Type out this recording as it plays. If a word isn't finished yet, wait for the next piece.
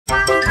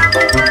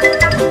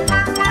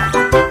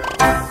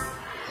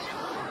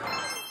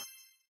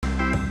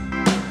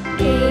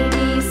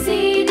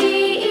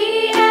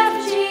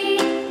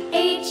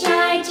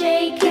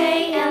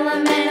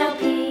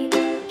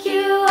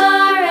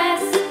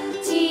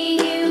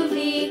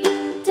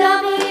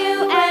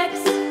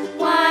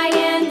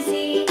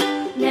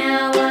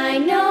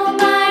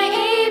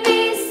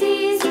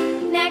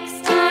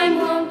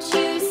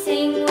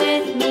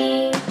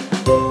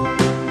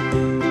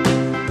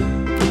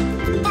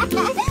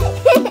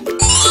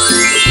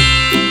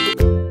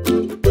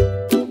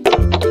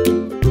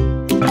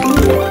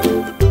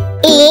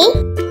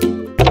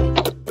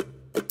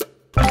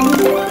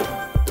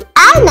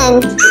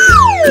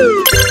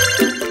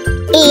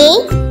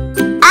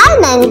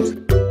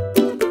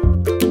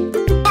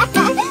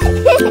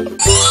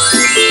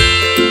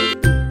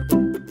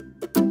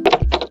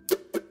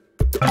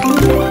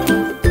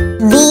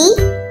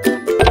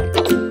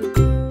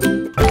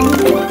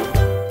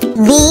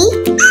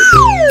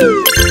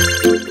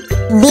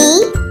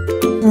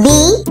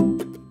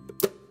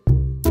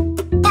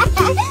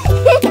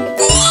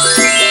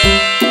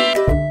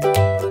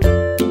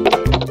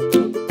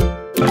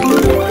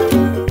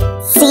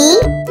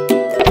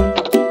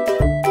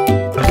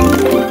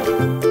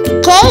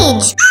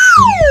cage.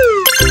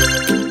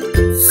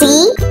 C.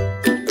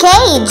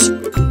 Cage.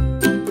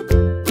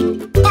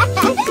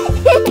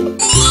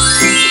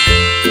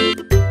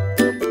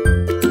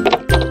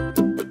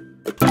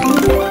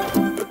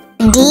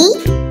 D.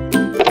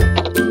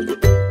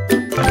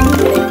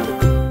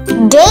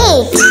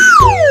 Date.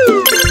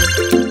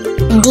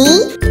 D.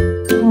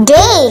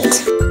 Date.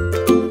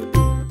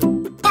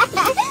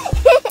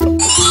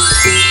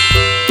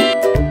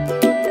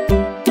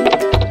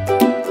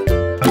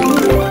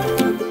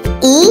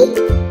 E.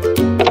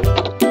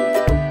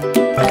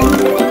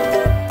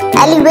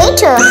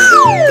 Elevator.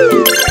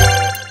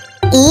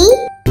 E.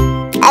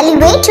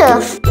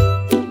 Elevator.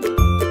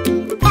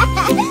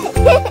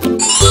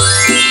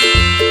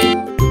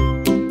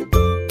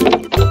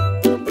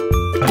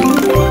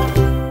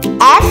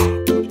 F.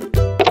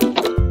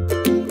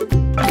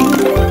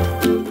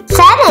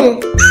 Funnel.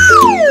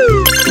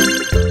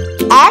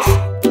 F.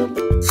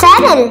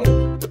 Funnel.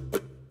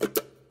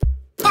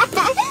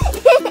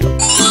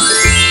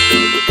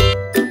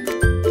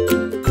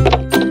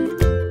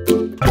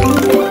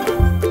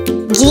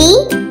 G.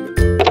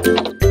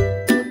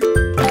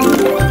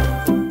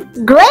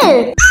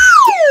 Grill.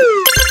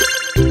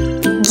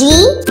 G.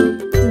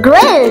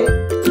 Grill.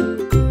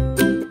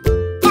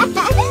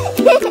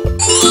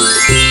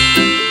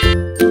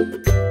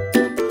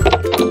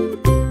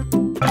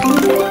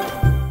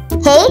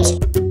 H.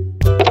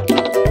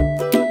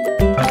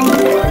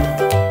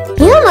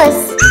 Humus.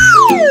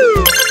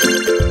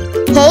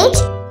 H.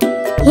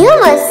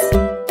 Humus.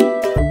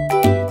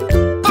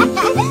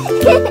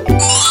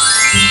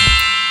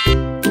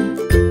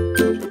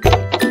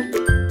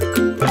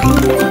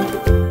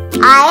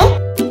 I.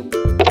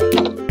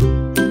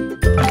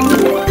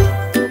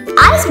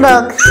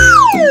 Iceberg.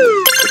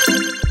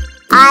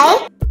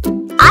 I.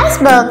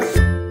 Iceberg.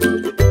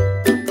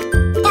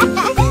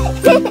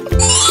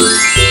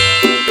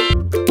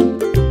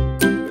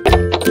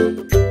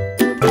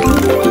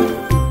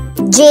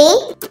 J.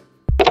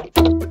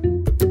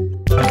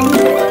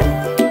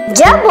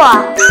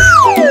 Jaguar.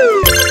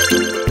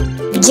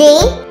 J.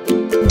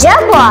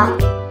 Jaguar.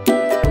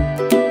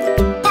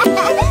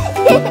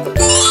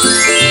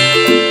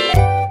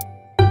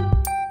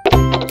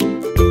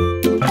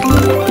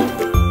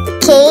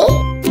 K.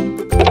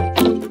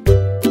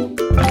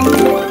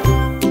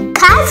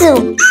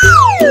 Kazoo.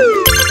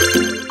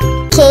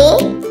 K.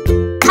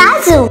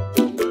 Kazoo.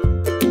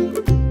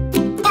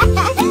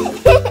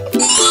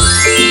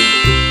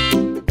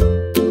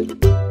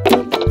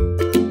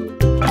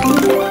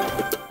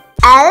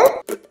 L.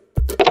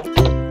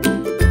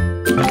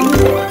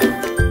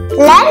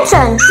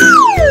 Lantern.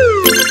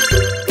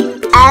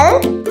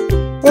 L.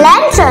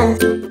 Lantern.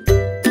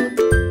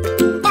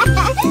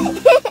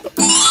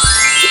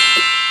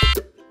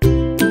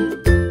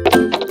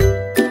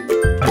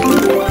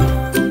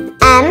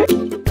 M.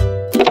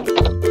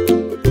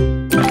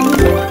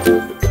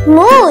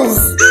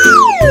 Moose.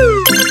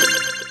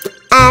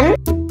 M.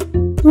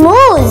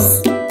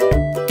 Moose.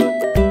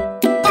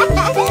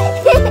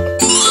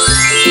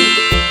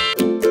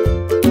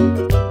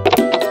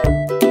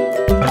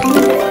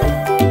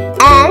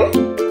 N.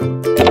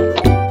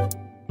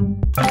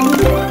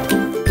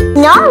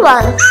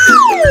 Narwhal.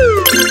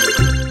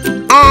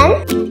 N.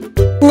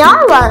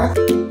 Narwhal.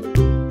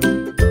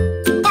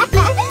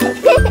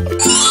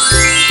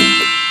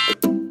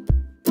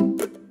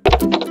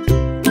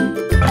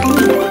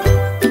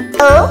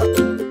 O.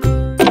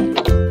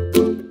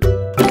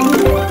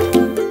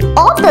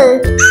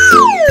 Opal.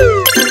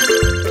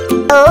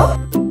 O.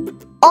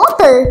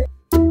 Opal.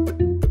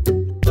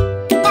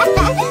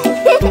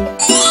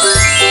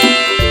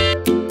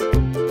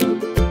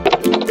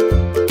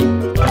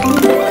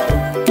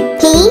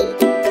 P.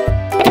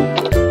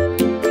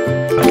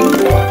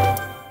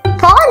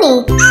 Pony.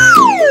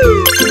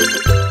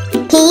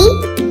 P.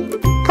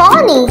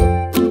 Pony.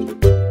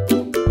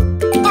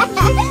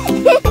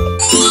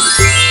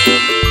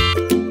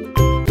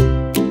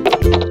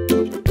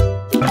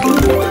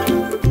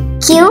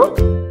 Q.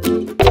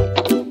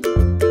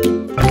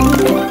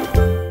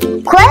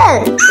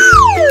 Quail.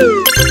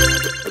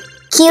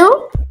 Q.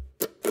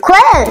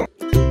 Quail.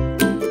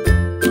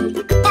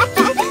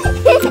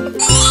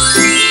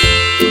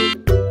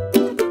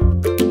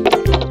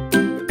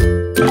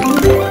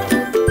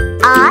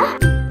 R.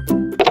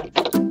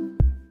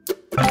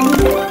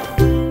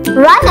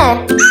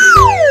 Runner.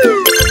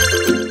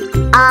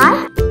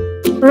 R.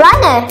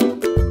 Runner.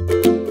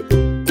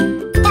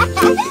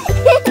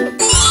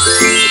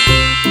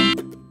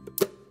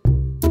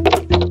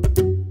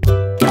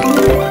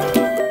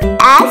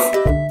 S.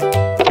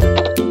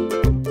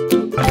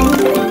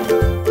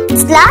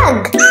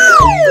 Slug.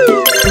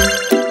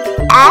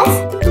 S.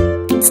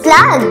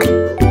 Slug.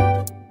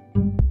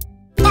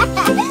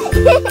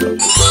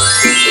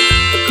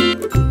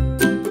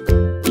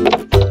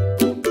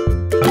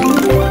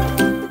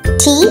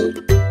 T.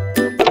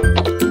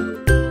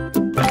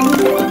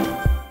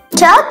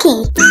 Turkey.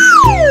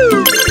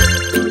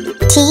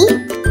 T.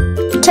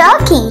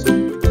 Turkey.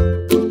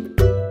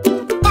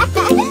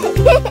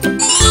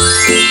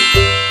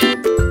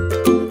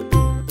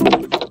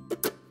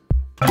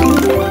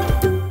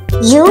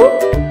 U.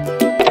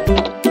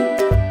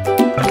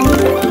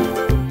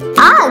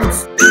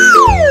 Ugs.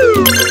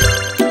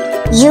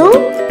 U.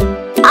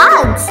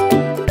 Ugs.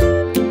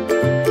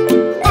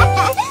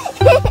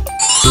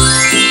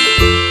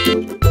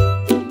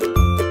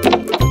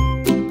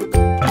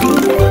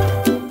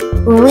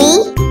 We.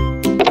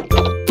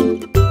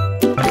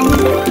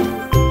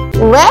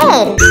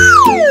 Where.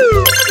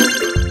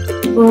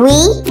 We.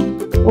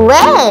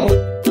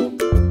 Where.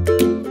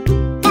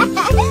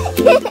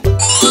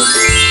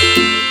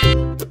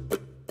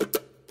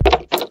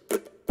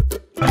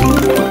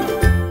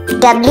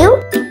 W.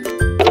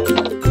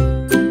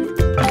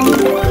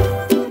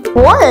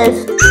 Wolf.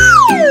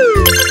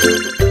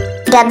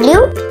 W.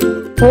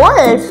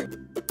 Wolf.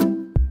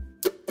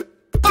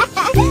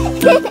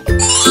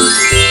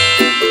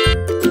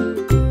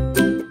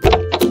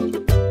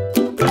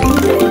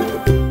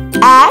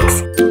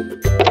 X.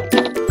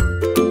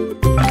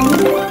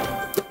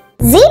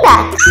 Zebra.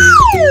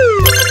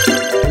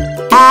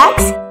 X.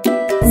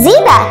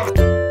 Zebra.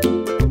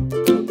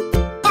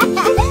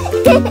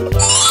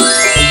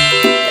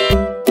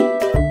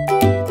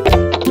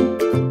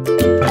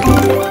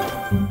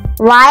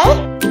 Y.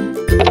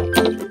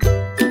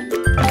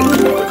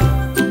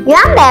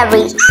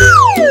 Yumberry.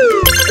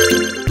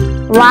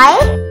 Y.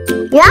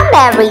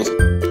 Yumberry.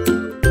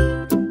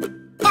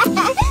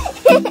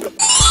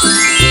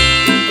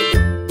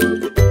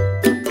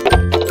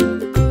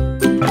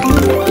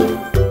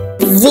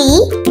 Z.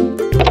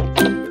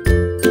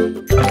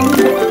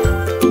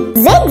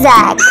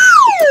 Zigzag.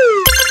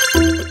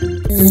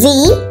 Z.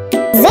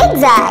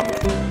 Zigzag.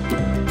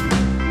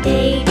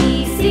 A,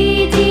 B,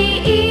 C, D,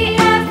 E,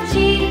 F, G,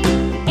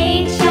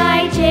 H,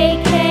 I,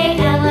 J, K,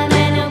 L, M,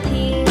 N, O,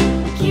 P,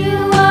 Q,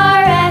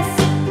 R, S,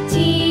 T,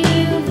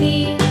 U, V,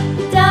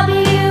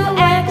 W,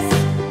 X,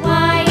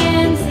 Y,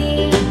 and Z.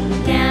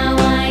 Now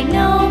I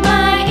know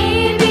my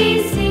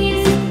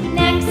ABCs.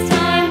 Next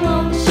time,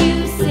 won't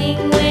you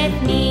sing with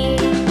me?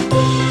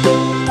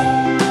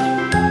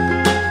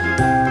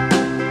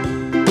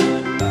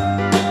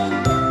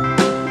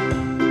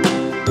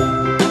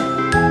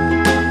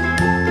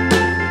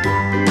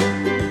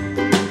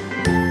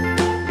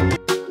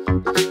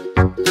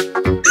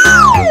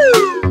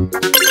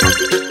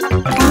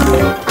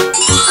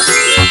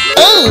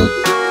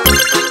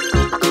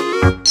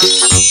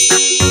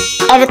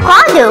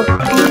 Avocado.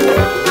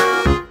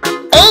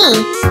 A.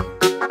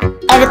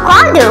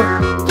 Avocado.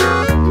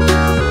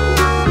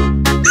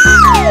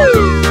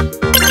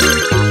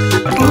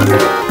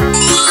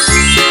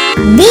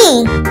 B.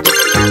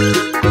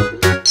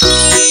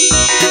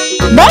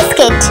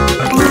 Biscuit.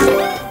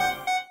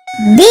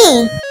 B.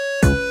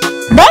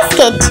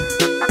 Biscuit.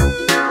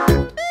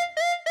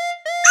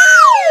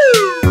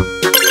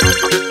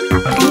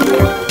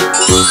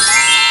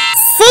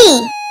 C.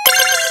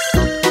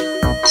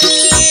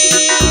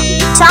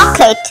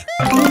 Chocolate.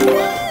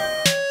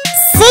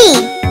 C.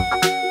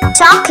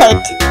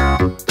 Chocolate.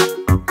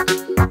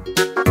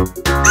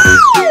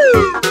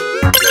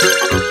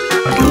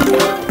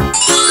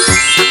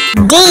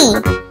 D.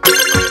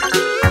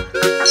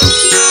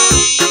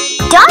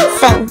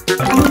 Dolphin.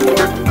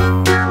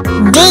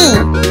 D.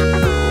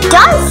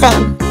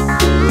 Dolphin.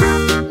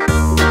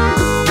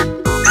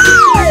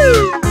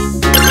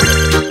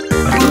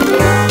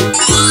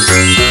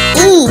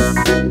 E.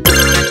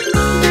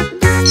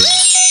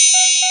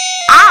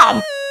 Egg.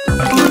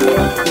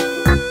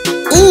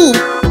 E.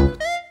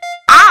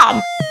 Egg.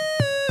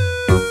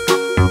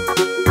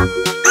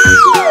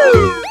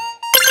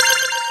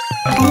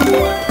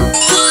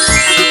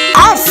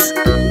 S.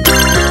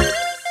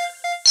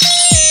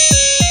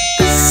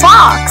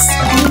 Fox.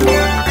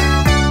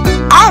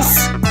 S.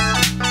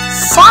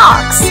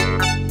 Fox.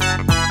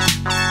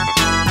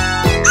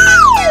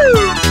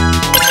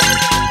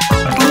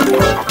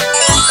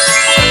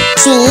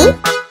 G.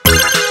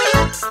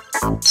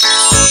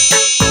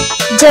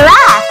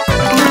 Giraffe.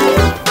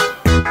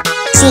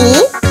 G.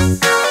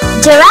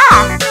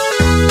 Giraffe.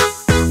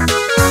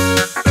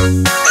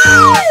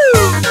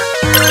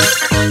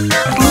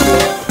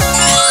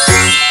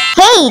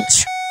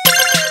 H.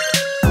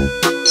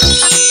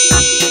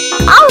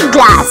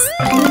 Hourglass.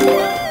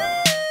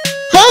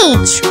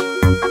 H.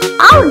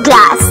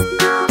 Hourglass.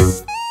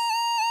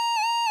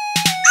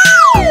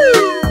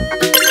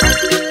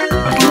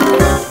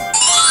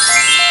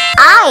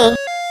 I.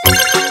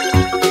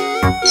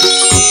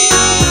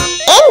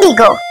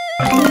 Indigo.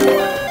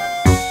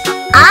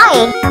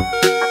 I.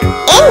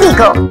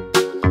 Indigo.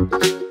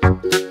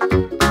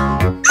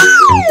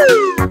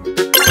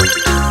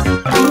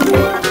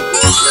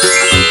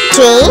 J.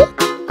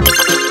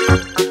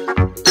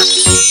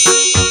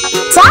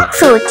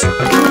 Jackfruit.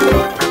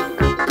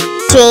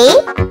 J.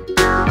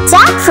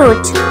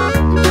 Jackfruit.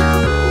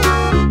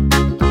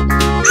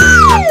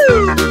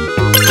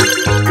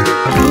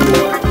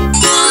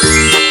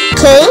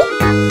 K.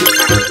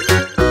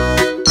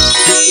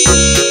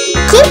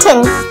 Kitten.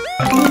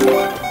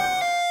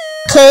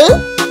 K.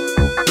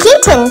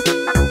 Kitten.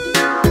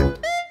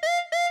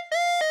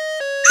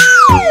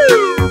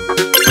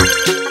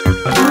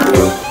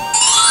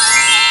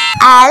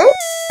 L.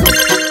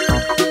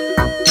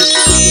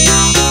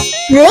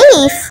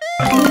 Leaf.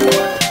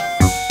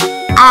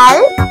 L.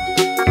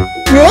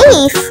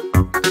 Leaf.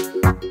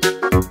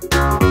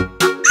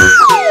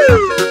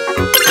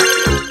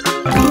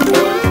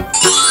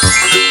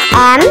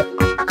 M.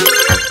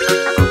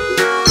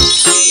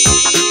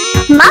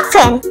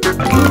 Muffin.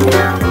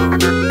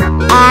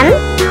 M.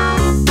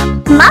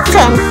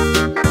 Muffin.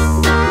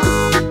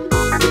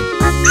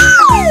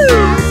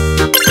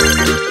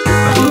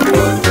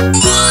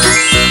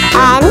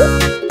 N.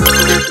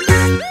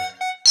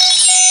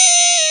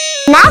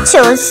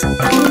 Nachos.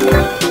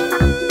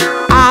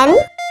 N.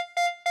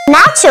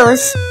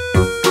 Nachos.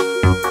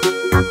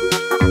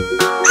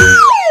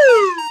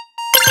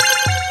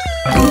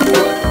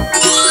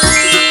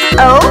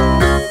 O.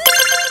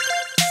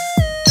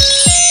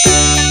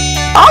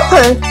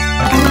 Opal.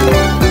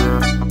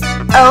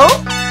 O.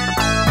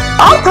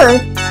 Opal.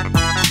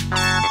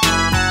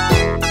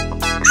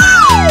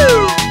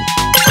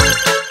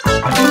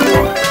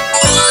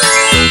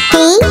 P.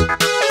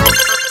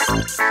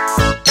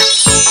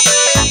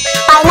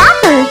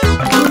 Pineapple.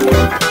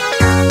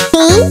 P.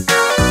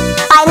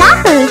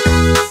 Pineapple.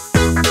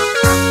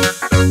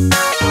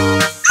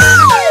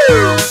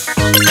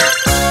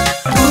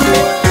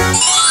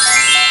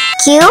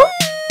 Q.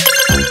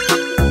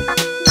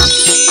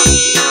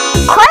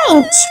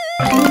 Quench.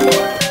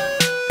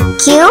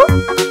 Q.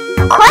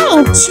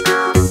 Quench.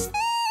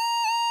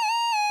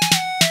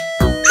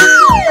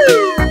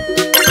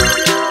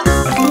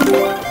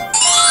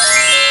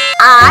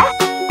 R.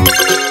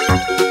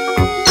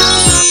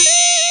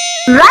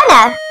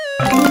 Runner.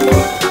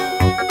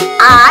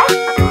 R.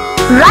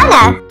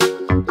 Runner.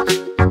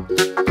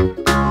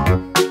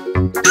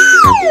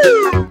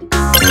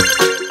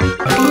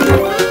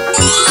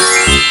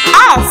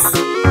 S.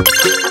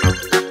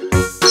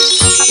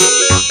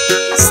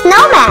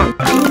 Snowman.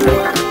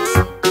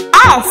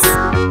 S.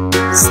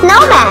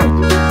 Snowman.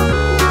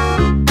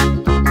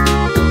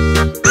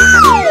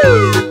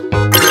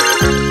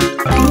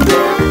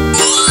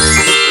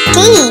 T.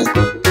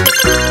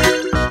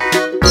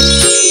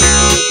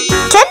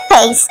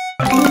 Toothpaste.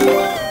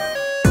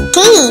 T.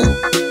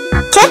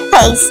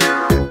 Toothpaste.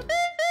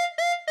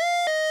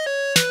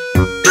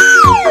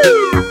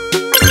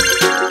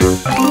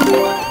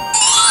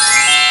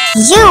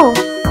 U.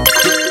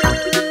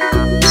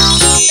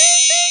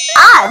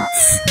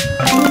 Odds.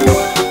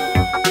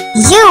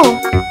 U.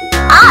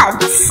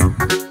 Odds.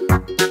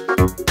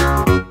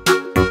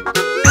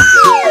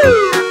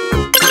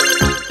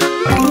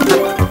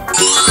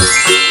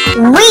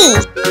 V.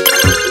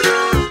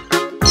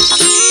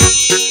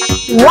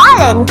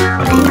 Wallen.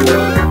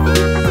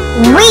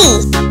 V.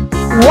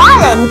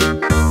 Wallen.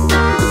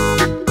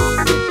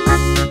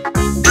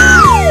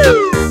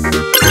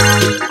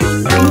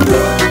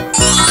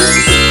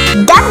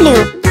 W.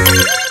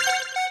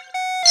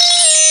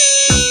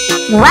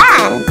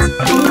 Wand.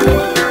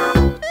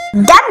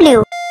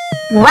 W.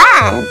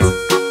 Wand.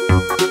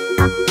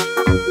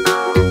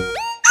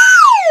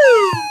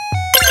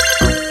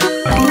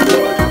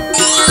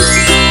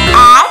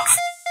 X.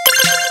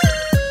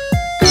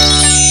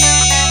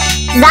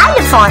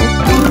 Xylophone.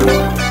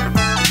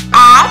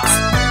 X.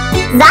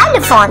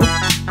 Xylophone.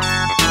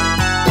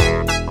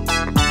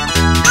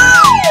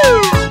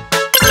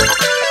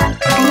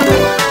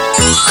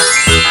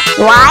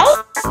 Y.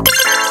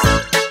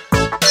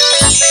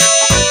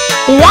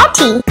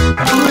 Yeti.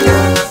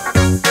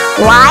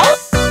 Y.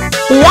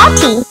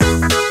 Yeti.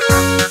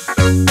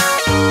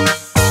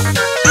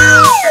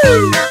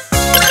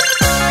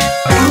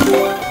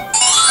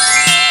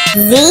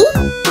 Z.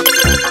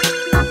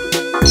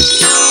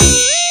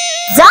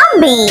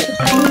 Zombie.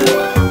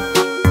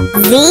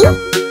 Z.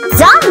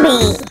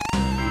 Zombie.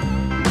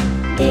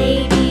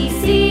 A, B,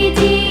 C,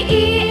 D,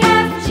 E,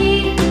 F, G,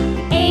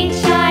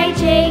 H, I,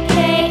 J,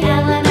 K,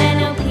 L, M,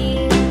 N, O, P,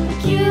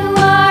 Q,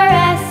 R,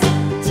 S,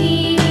 T,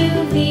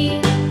 U, V,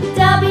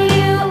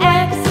 W,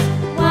 X,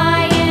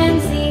 Y,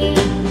 and Z.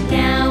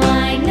 Now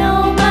I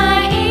know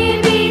my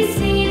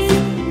ABCs.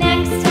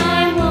 Next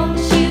time, won't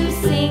you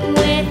sing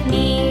with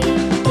me?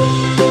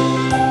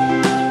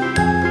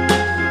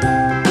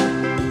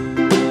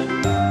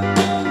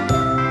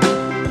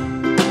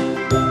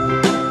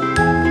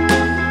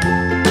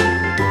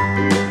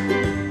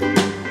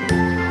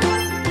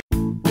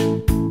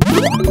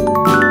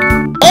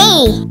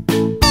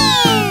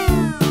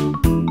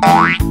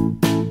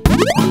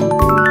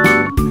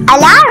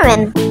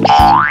 Alarm.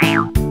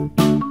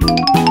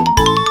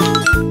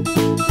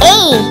 A.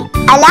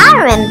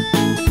 Alarm.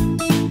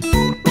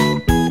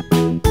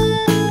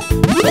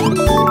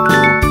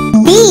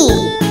 B.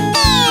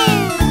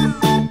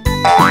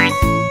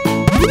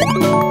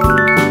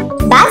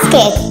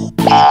 Basket.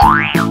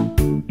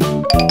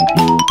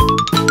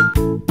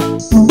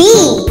 B.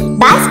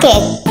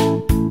 Basket.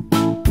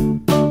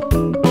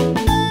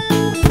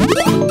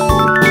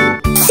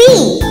 C.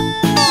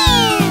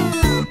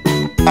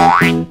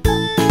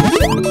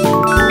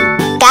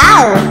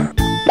 Cow.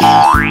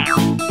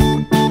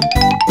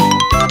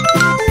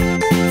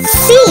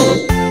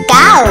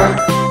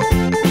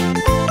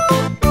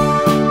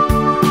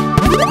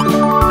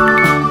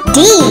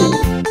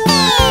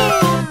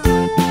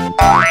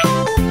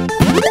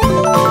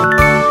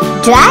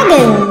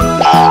 Dragon.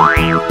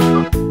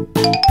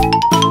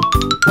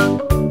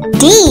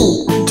 D.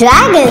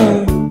 Dragon.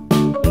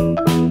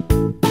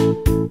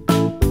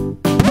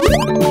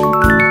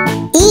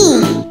 E.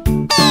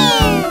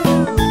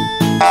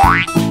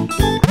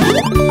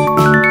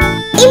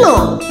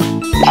 Emo.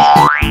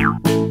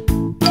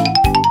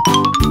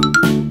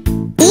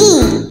 E.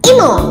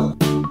 Emo.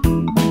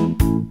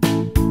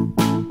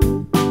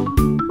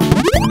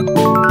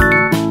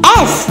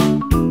 F.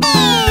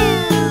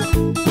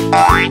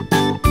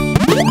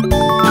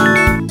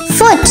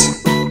 Foot.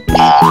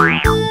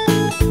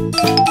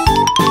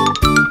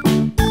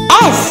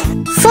 F.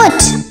 Foot.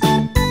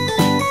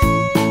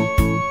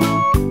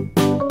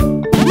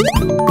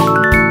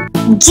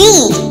 G.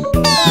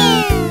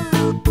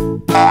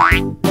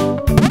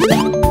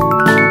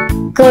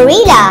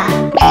 Gorilla.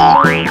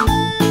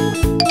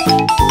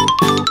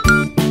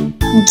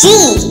 G.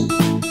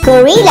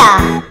 Gorilla.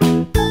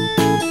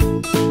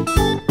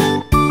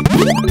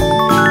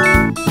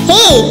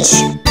 H.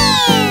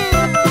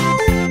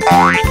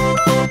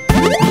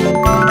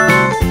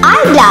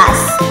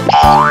 Eyeglass.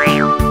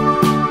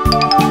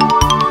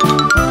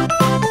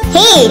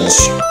 H.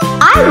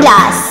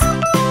 Eyeglass.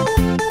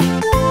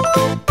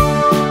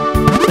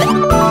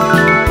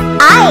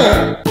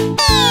 I.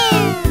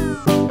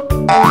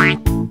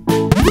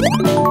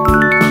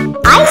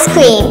 Ice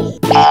cream.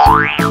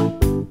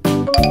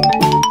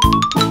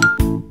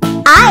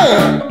 I.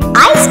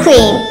 Ice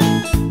cream.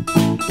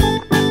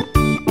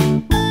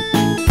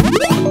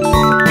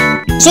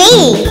 J.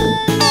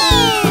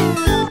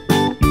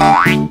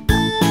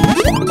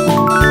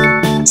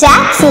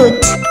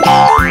 Jackfruit.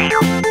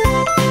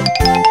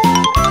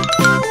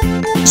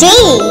 J.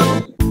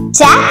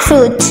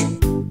 Jackfruit.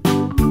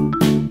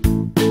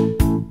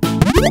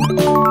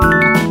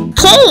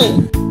 K.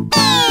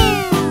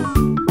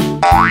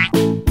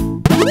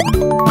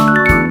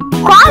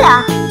 Koala.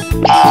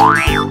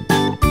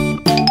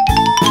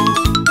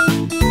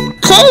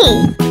 K.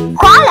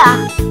 Koala.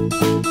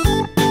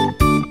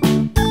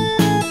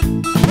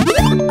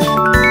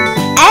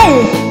 L.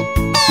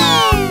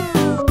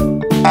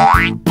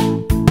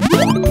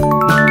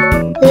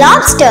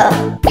 Lobster.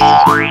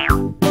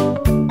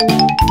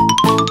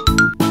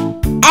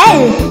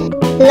 L.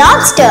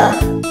 Lobster.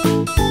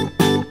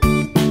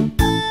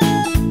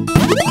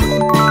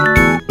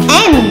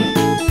 M.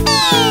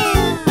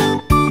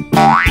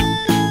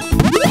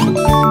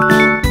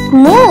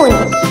 Moon.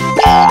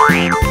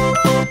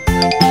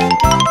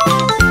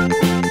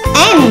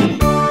 M.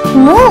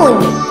 Moon.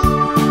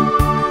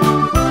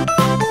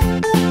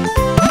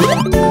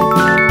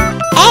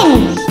 N.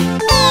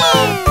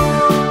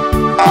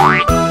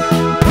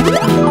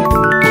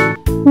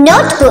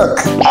 Notebook.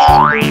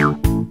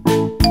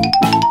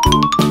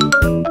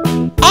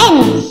 N.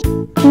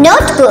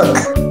 Notebook.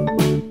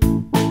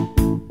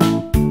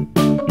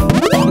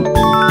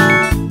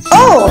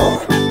 O.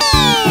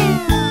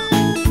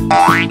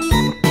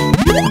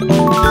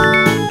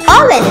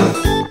 Oven.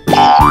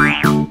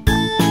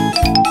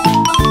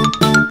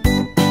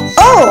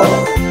 O.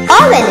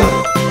 Oven.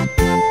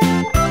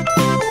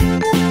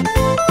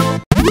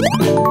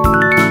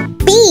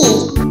 P.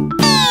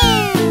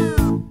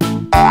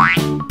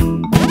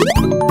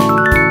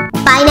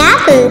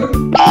 Pineapple.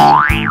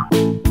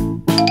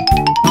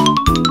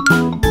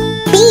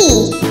 P.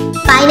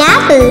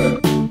 Pineapple.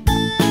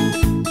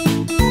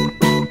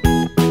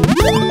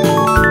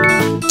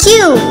 Q.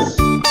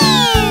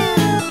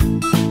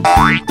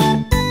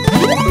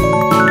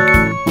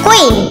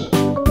 Queen.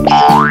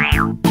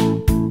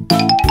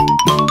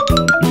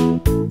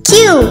 Q.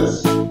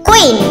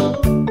 Queen.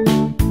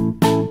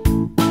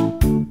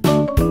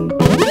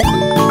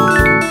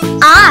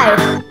 R.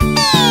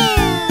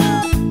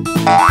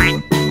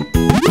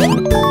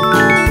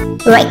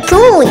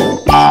 Raccoon.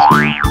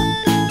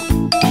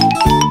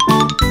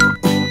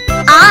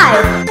 R.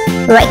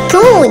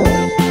 Raccoon.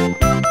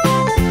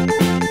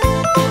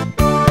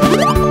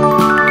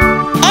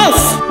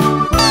 S.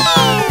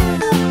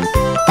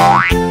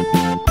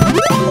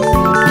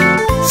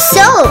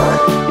 Soap.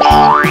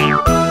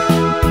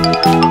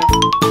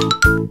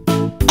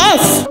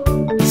 S.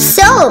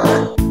 Soap.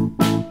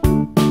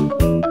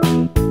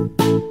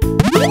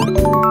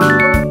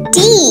 T.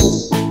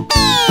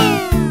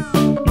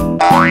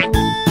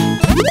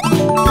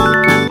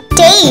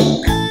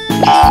 Tape.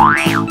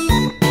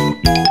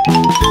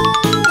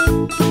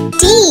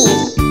 T.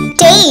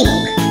 Tape.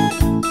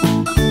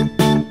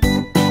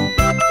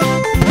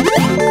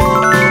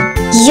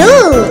 U.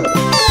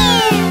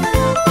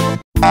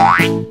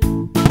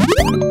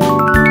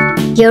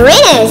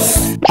 Uranus.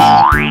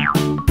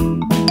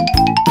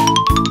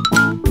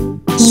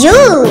 U.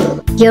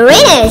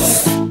 Uranus.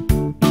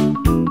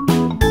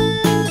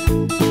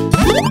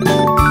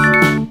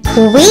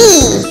 V.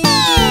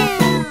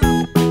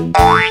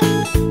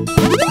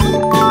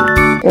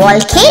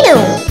 Volcano.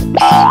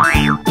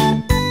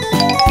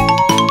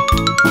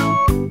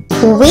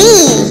 V.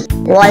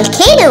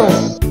 Volcano.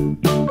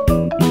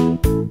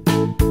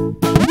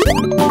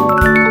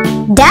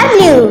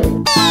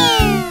 W.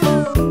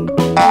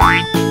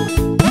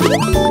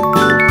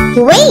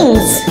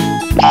 Wings.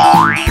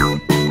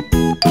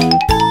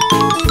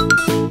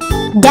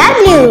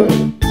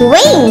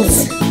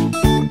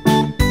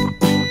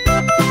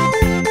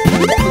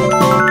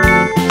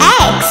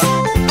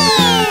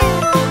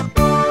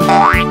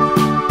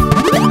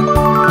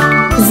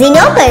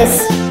 Xenopus.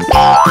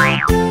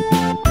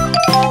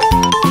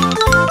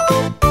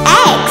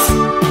 X.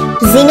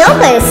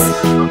 Xenopus.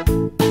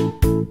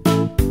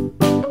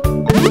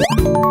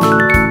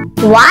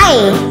 Y.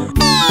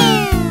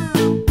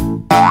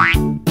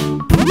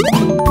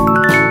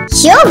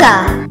 Yoga.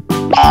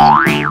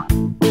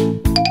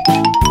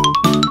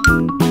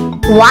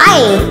 Y.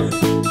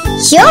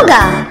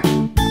 Yoga.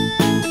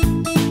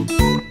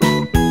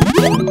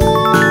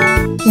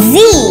 Z.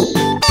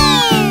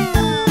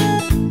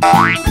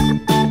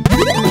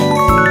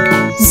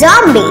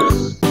 Zombie.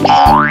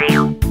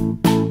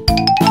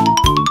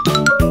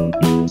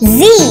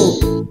 Z.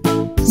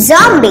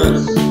 Zombie.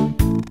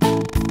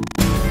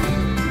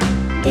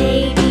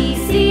 A, B,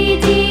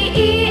 C, D,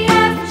 E,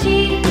 F,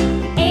 G,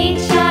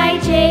 H, I,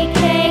 J,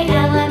 K,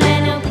 L, M,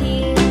 N, O,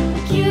 P,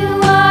 Q,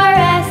 R,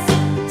 S,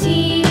 T,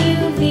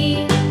 U, V,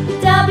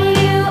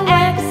 W,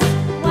 X,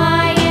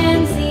 Y,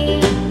 and Z.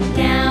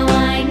 Now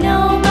I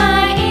know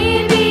my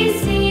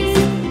ABCs.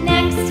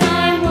 Next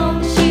time,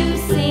 won't you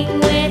sing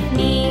with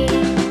me?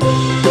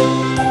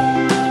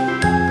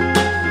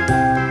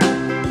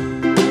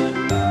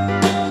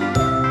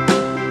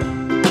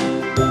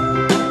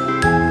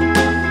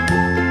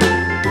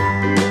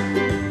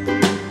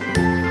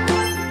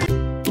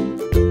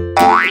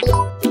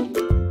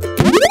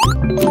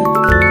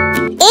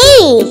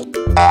 E.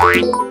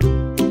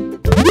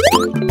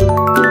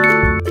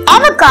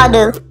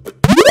 Avocado.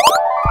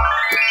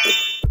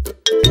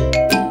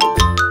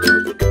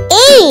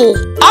 E.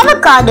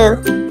 Avocado.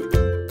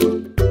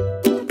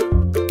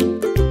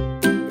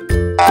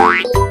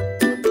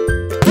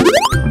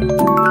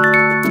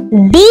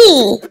 B.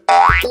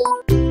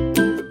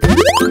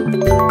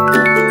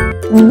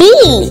 B.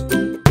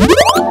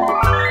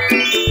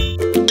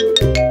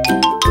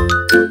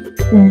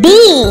 B.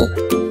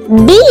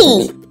 B.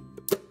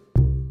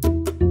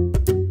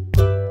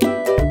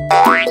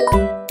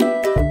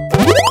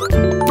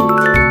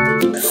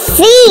 C.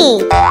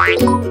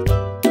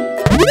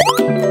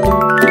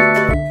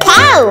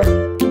 Cow.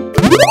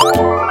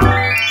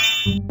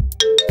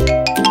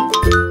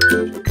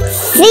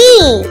 C.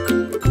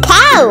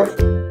 Cow.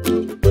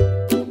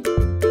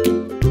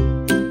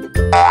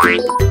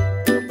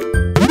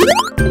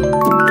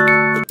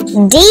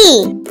 D.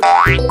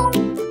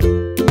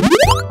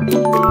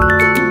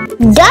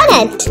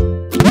 Donut.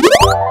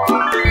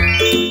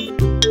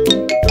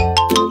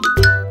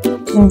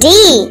 D.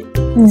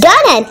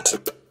 Donut.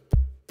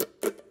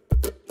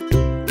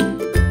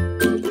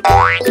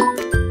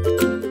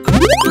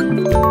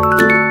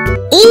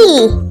 E.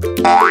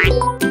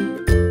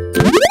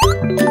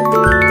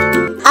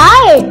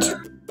 Art.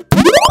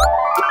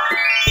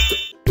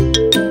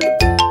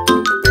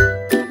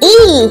 E.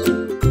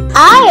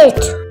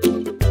 Art.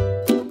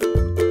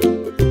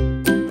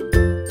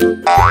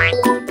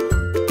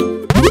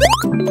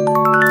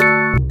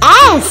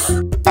 F.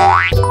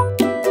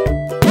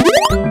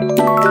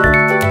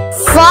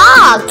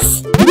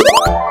 Fox.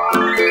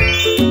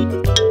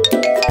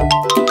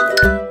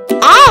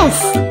 F.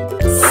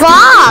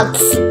 Fox.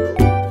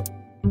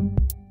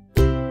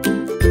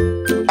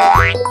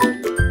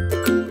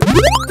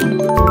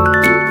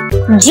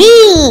 G.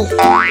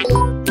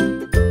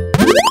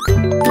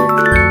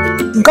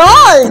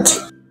 Gold.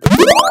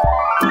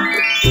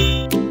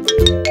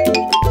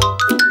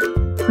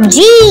 G.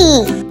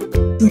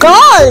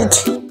 Gold.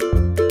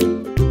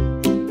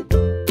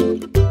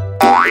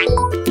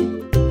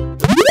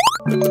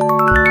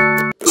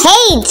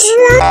 H.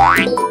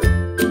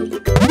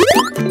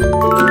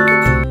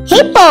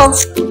 Hippo.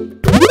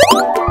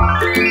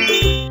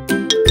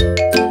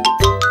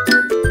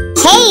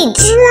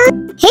 H.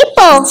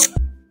 Hippo.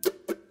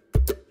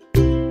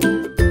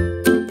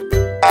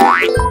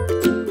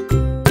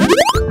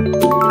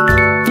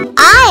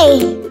 I.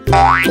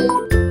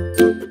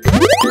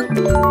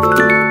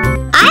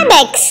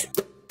 Ibex.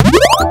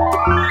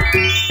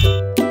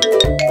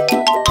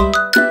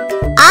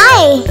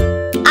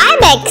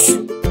 Ibex.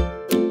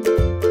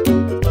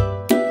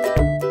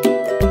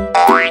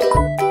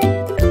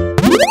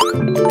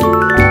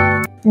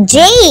 J.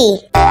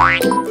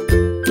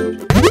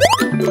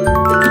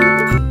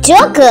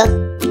 Joker.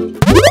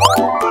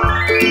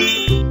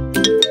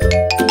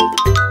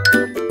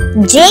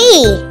 J.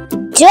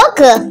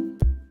 Joker.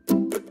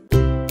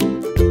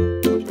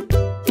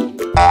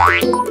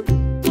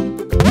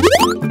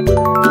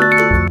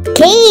 K.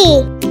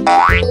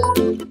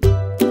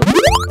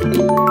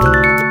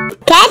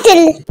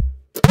 Cattle.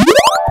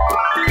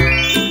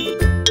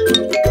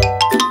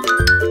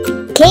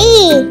 K.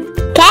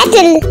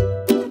 Cattle.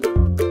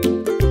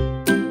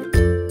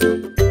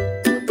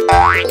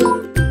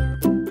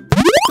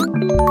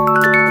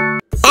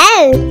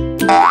 L.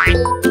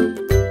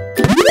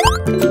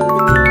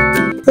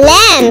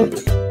 Lamp.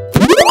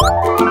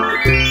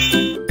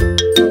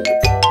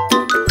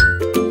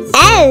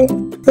 L.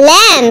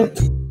 Lamp.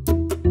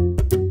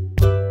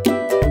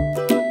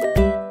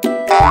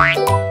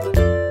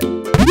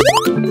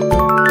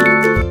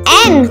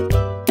 M.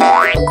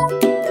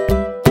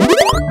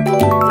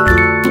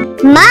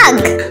 Mug.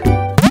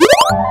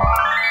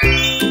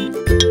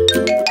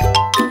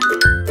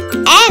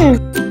 M.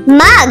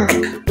 Mug.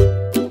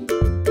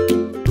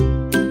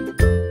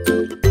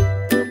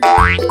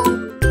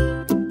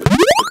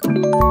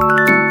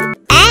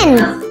 N.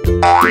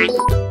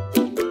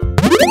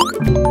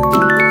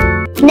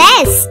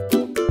 Nest.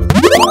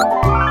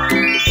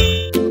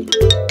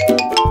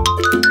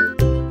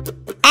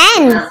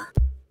 N.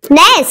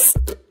 Nest.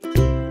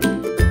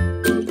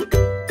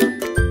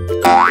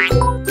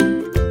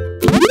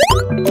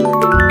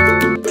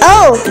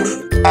 O.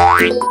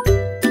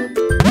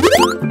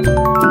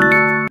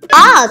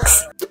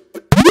 Ox.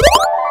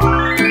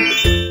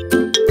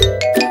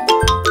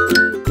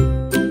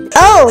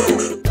 O.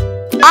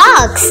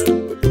 Ox.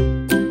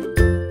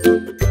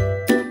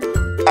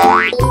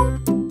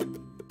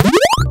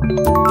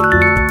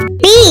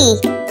 P.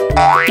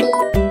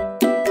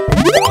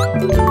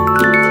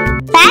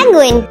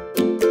 Penguin.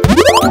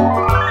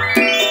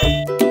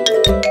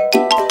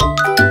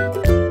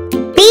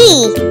 P.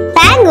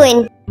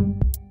 Penguin.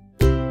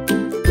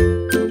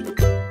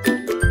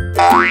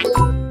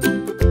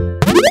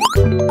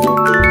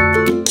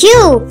 Q.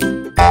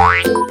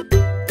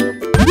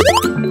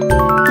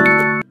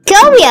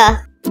 Korea.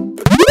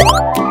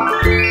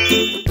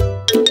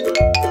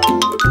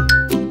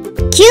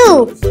 Q.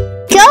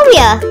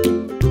 Korea.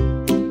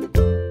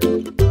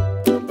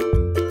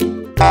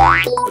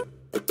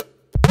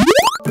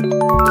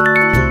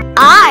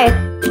 R.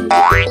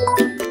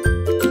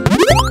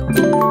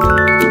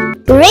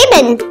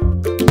 Ribbon.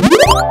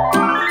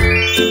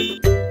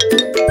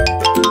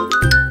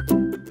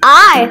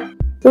 R.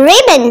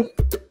 Ribbon.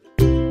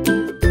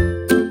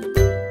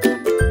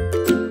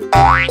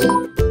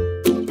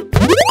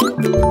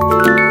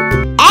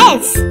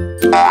 S.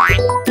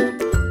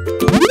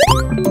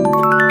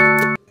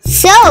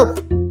 Soap.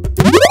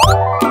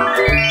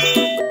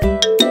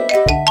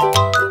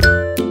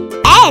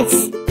 S.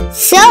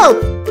 Soap.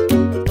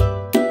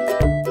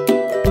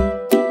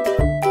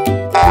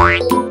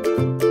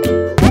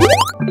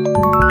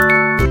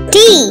 T.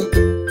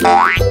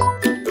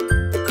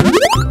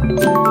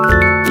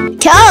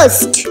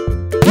 Toast.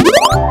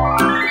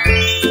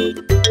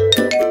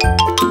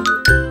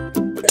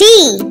 T.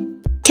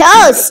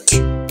 Toast.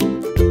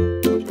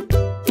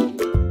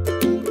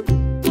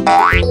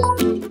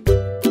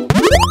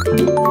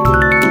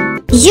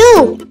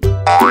 U.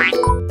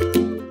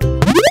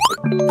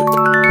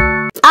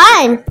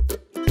 Urn.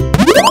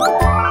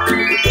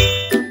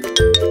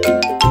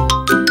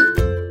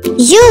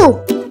 U.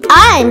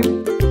 Urn.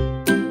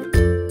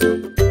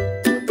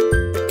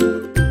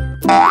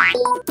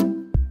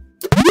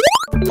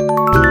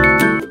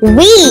 V.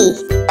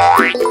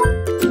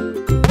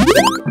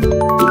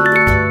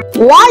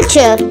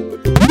 Vulture.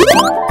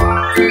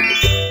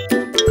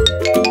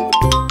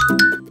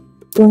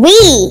 V.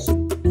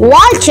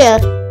 Vulture.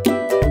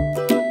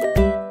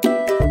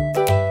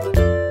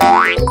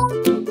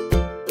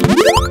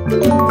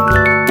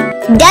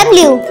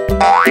 W.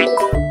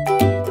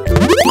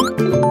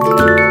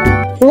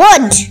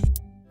 Wood.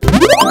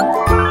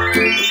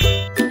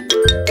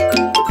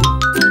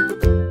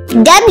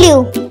 W.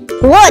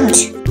 Wood.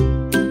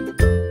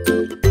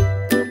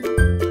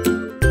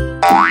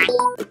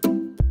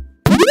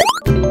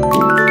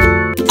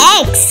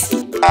 X.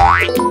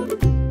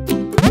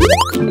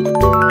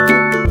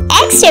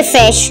 Extra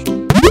fish.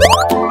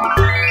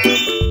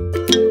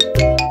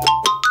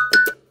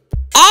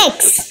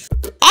 X.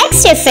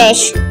 Extra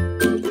fish.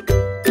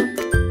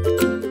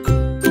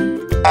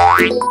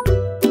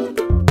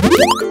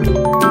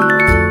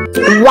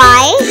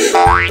 Y.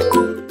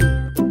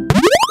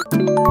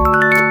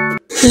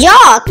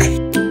 York.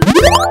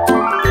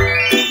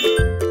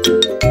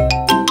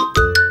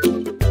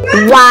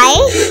 Y.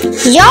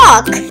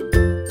 York.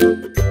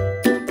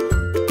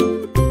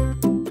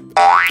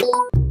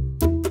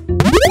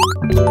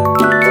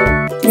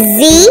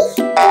 Z.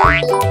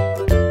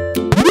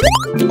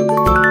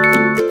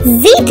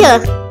 Zeta.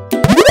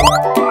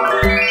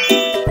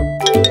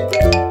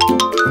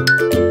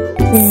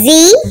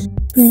 Z.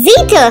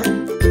 Zeta.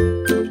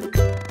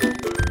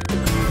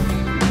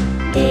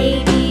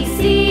 A, B,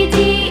 C, D,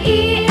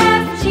 E,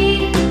 F, G,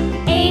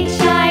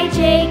 H, I,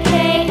 J,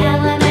 K,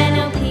 L, M, N,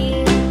 O, P,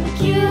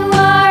 Q,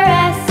 R,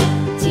 S,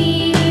 T,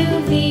 U,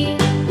 V,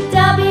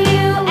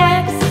 W,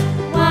 X,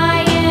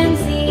 Y, and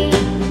Z.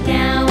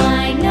 Now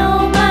I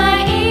know my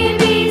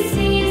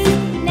ABCs.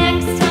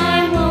 Next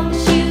time, won't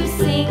you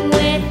sing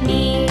with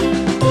me?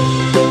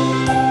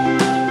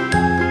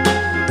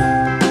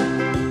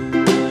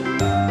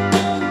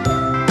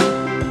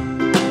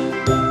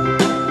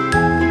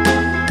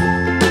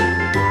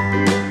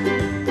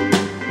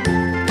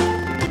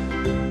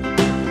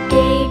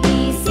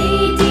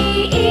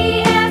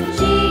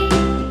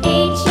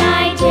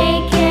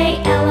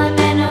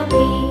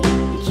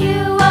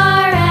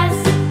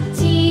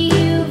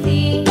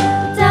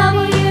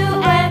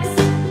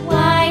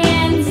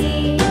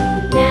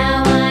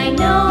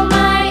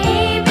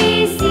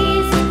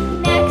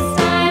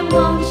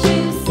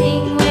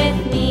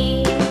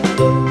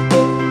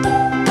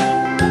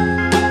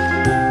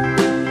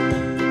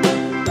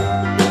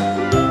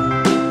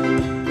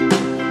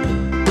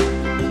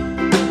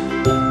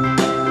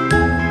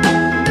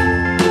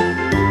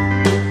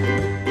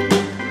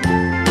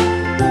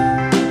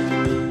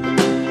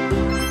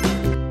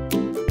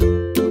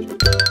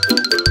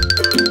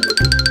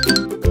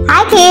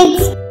 Hi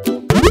kids.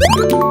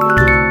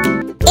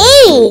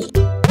 E.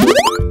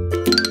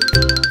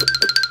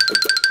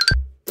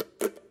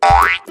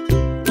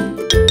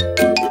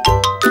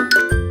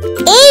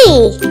 E.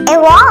 A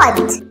what?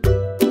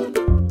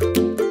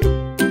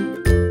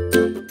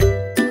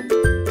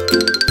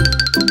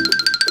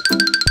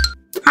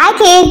 Hi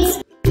kids.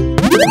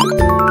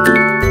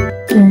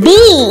 B.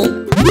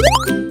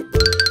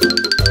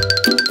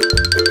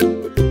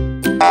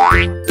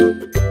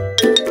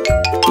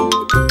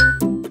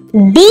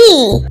 B.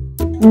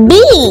 B.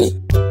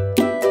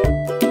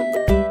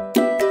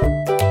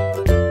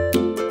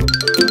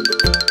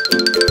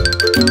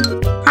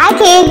 Hi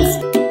kids.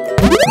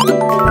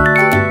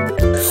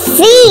 C.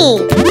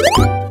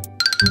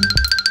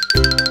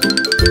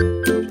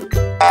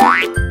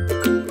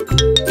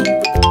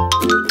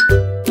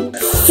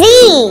 C.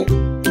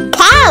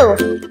 Cow.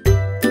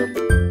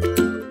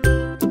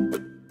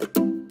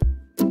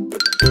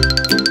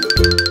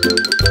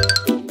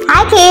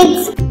 Hi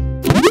kids.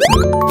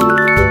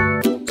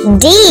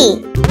 D.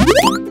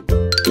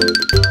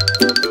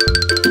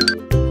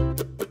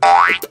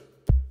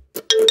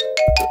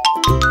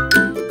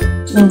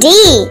 D.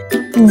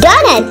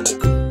 Donut.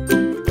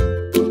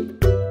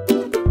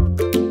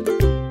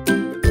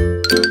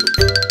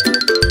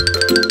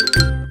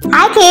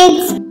 Hi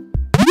kids.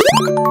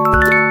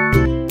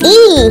 E.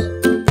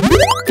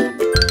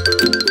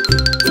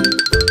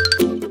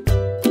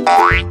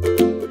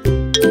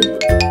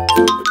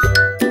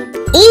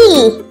 E.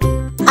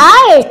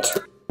 Art.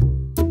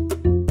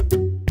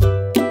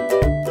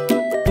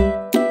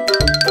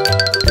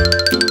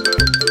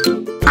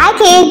 Hi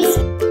kids.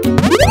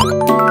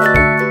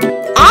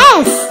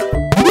 F.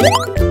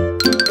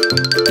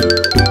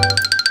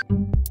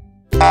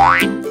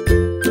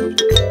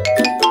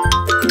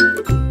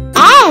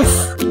 F.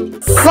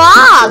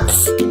 Fox.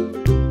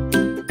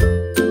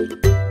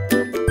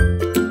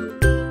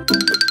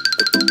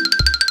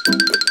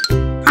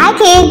 Hi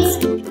kids.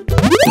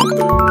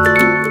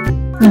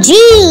 G.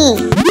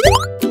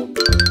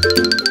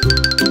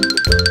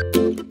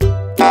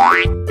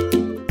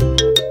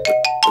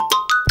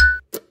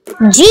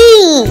 G.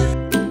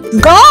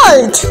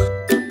 Gold.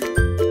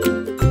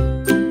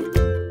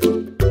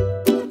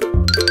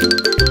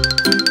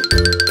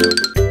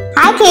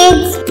 Hi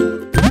kids.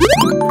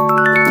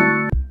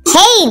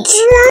 H.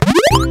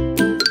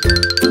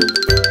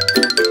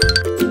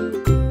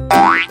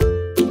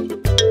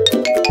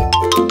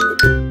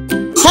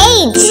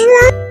 H.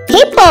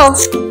 Hippo.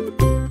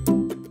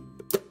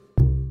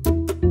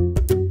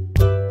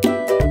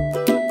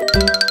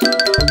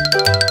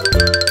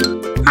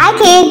 Hi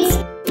kids.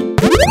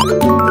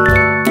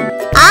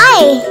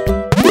 I.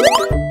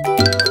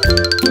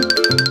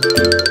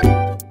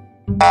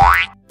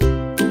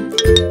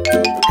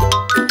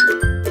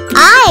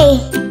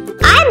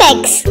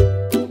 Ibex.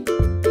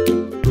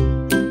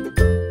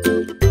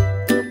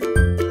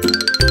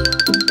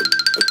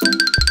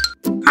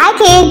 Hi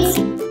kids.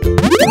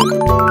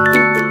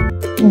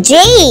 J.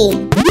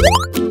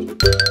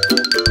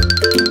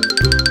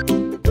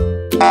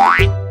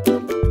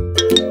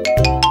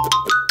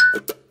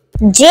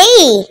 J.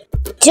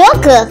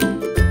 Joker.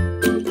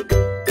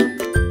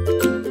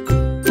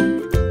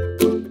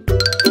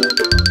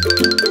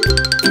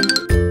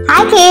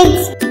 Hi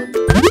kids.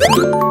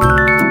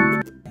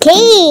 K.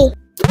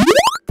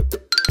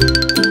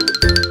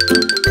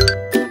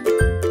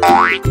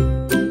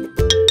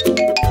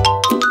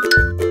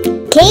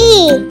 K.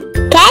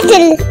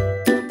 Cattle.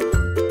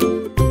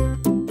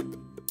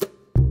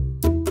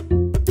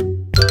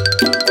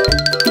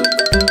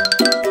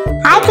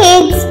 Hi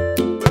kids.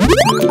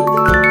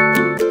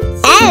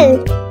 L.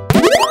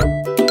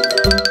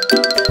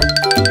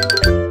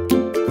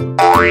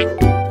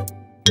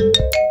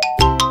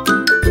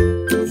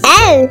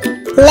 L.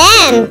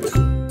 Lamp.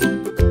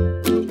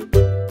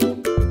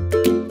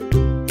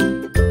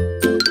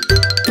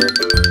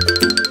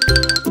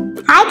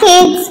 Hi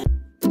kids.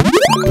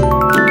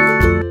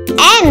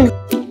 M.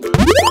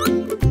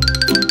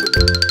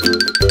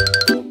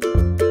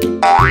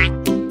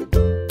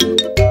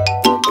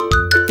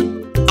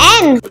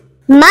 M.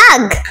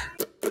 Mug.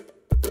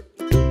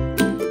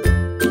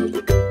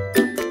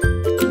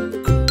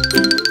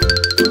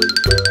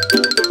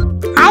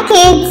 Hi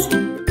kids.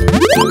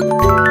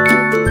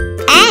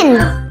 N.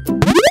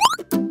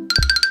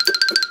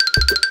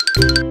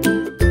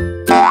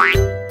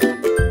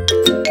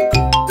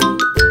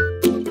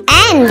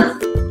 N.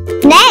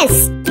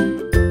 Nest.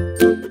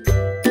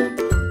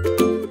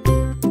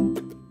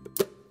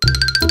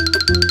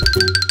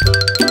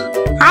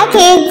 Hi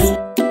kids.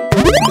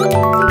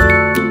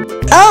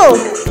 O.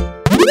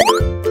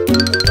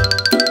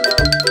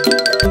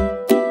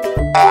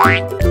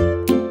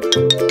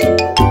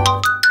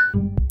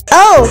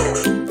 O.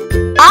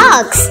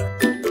 Ox.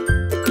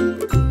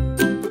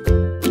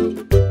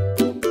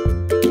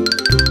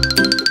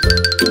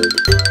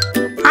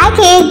 Hi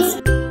kids.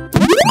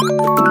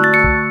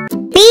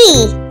 P.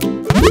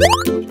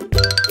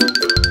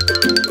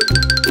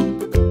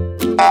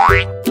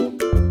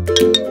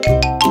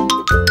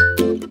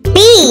 P.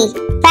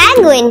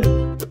 Penguin.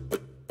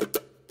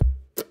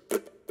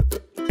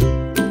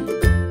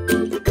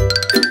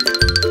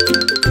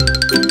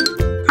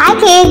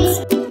 kids.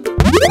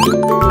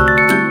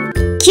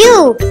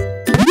 Q.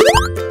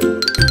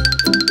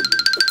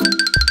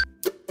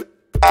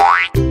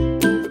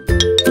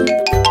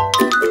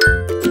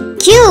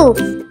 Q.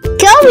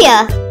 Korea.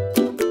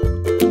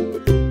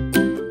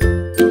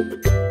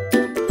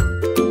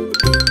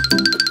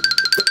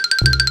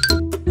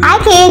 Hi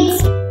kids.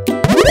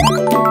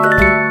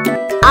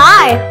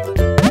 R.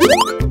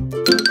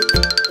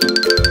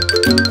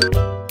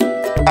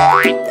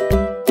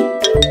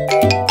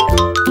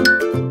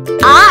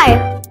 R.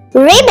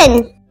 Ribbon.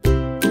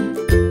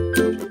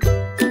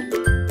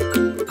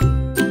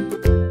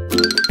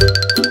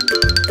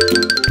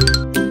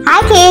 Hi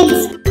kids.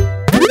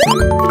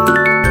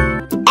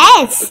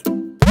 S.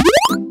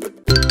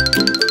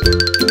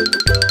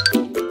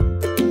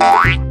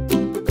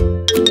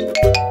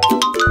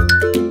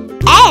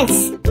 S.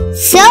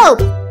 Soap.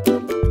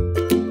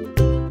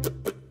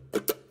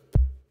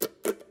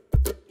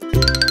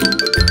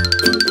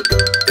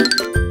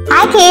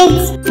 Hi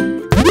kids.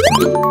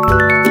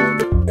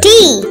 T.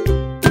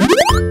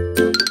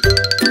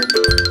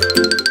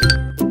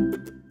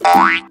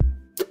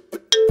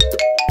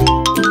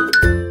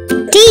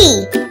 T.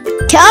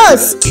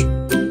 Toast.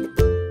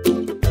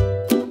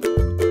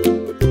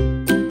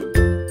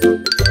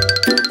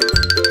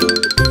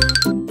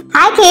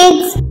 Hi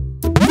kids.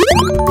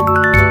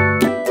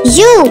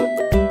 U.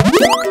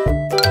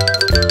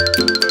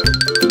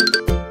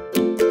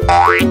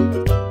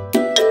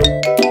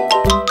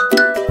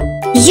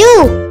 U.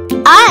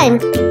 Urn.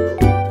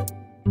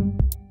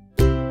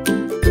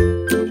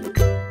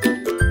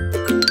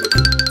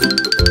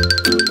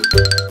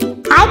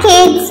 Hi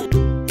kids.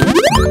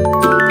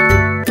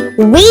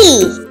 V.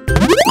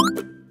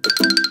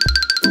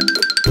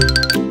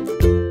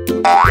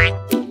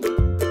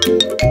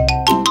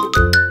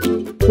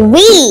 V.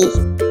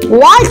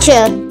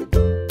 Vulture.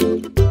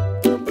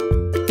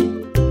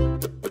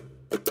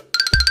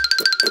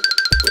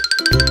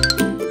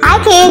 Hi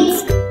kids.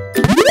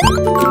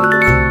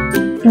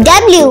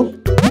 W.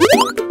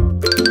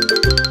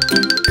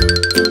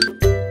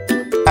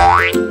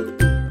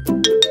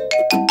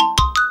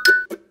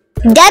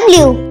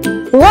 W.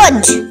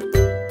 Wood.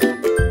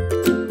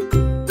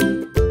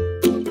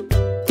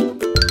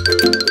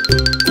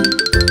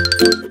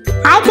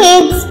 Hi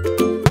kids.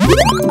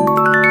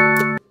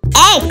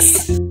 X.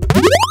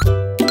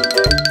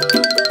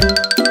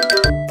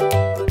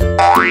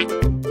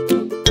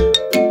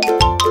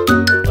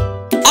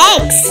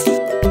 X.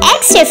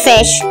 Extra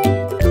fish.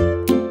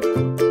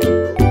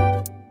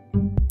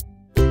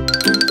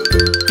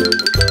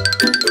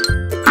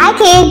 Hi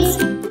kids.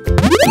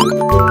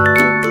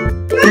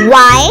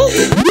 Y.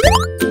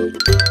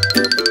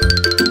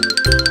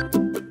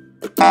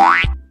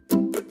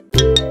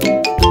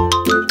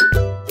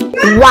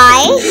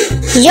 Y.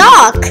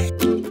 York.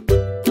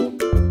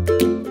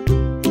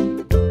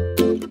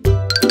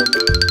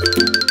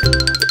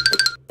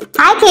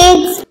 Hi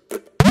kids.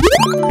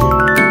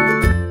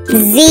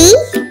 Z.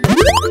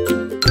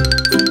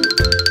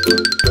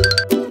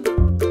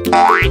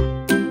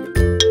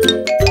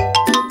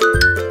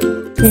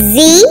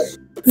 Z.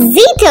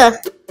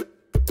 Zeta.